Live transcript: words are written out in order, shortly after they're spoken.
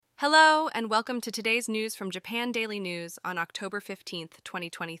Hello, and welcome to today's news from Japan Daily News on October 15th,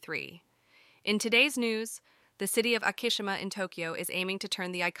 2023. In today's news, the city of Akishima in Tokyo is aiming to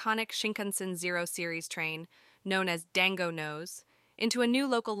turn the iconic Shinkansen Zero Series train, known as Dango Nose, into a new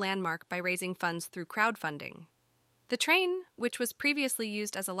local landmark by raising funds through crowdfunding. The train, which was previously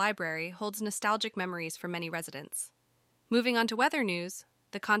used as a library, holds nostalgic memories for many residents. Moving on to weather news,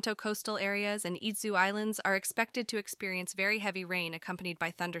 the Kanto coastal areas and Idzu Islands are expected to experience very heavy rain accompanied by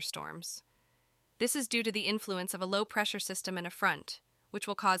thunderstorms. This is due to the influence of a low-pressure system and a front, which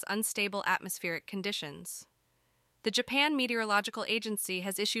will cause unstable atmospheric conditions. The Japan Meteorological Agency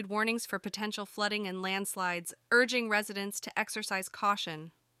has issued warnings for potential flooding and landslides, urging residents to exercise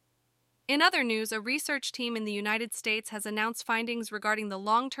caution. In other news, a research team in the United States has announced findings regarding the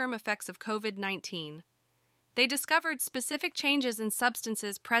long-term effects of COVID-19. They discovered specific changes in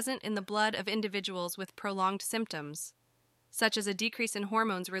substances present in the blood of individuals with prolonged symptoms, such as a decrease in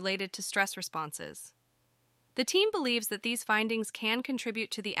hormones related to stress responses. The team believes that these findings can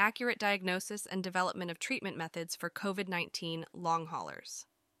contribute to the accurate diagnosis and development of treatment methods for COVID-19 long haulers.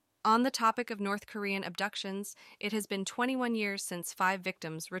 On the topic of North Korean abductions, it has been 21 years since 5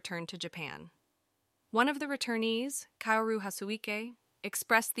 victims returned to Japan. One of the returnees, Kaoru Hasuike,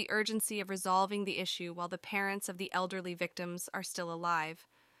 expressed the urgency of resolving the issue while the parents of the elderly victims are still alive.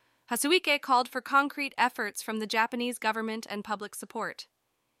 Hasuike called for concrete efforts from the Japanese government and public support.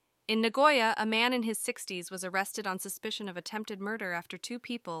 In Nagoya, a man in his 60s was arrested on suspicion of attempted murder after 2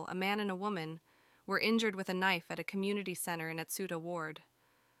 people, a man and a woman, were injured with a knife at a community center in Atsuta Ward.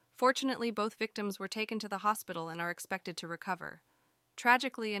 Fortunately, both victims were taken to the hospital and are expected to recover.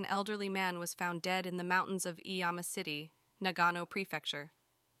 Tragically, an elderly man was found dead in the mountains of Iyama City, Nagano Prefecture.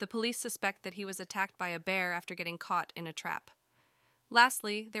 The police suspect that he was attacked by a bear after getting caught in a trap.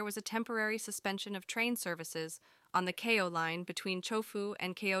 Lastly, there was a temporary suspension of train services on the Keio line between Chofu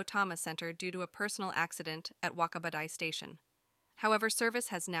and Keio-tama Center due to a personal accident at Wakabadai Station. However, service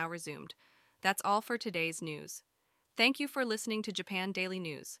has now resumed. That's all for today's news. Thank you for listening to Japan Daily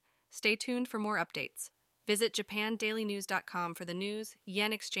News. Stay tuned for more updates. Visit japandailynews.com for the news,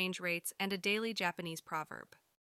 yen exchange rates, and a daily Japanese proverb.